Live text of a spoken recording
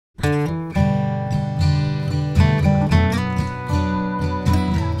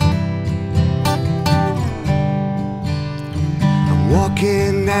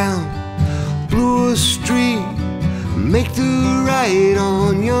make the right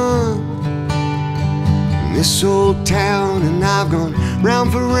on young. In this old town, and I've gone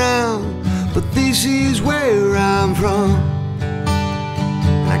round for round, but this is where I'm from.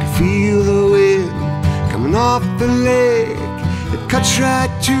 And I can feel the wind coming off the lake. It cuts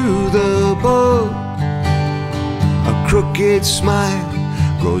right to the bone. A crooked smile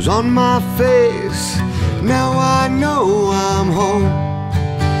grows on my face. Now I know I'm home.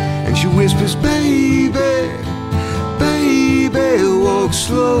 And she whispers, baby, baby, walk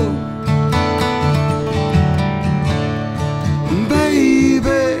slow. Baby,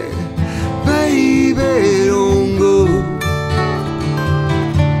 baby, don't go.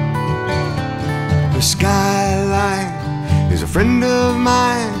 The skyline is a friend of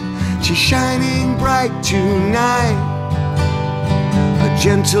mine. She's shining bright tonight. A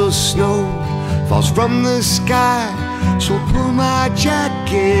gentle snow falls from the sky, so pull my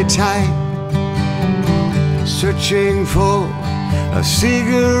jacket tight. Searching for a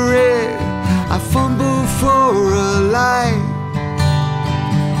cigarette, I fumble for a light.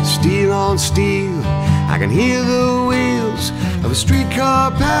 Steel on steel, I can hear the wheels of a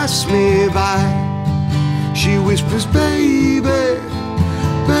streetcar pass me by. She whispers, baby,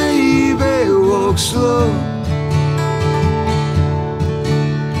 baby, walk slow.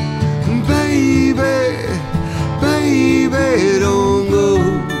 Baby, baby, don't go.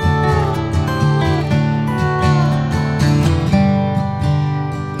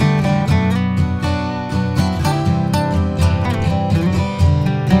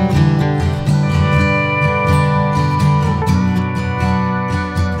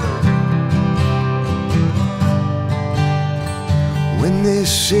 When this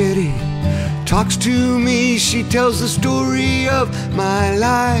city talks to me, she tells the story of my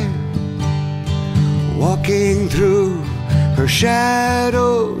life. Walking through her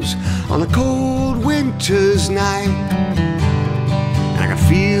shadows on a cold winter's night. And I can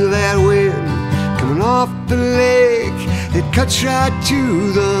feel that wind coming off the lake. It cuts right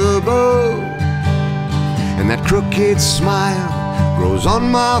to the bone. And that crooked smile grows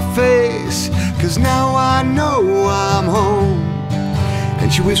on my face, 'cause now I know I'm home.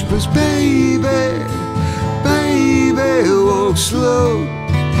 And she whispers, baby, baby, walk slow.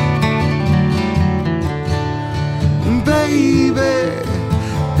 Baby,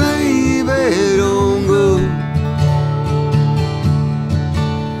 baby, don't go.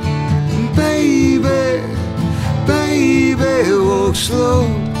 Baby, baby, walk slow.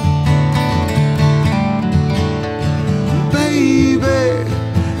 Baby,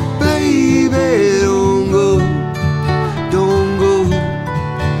 baby,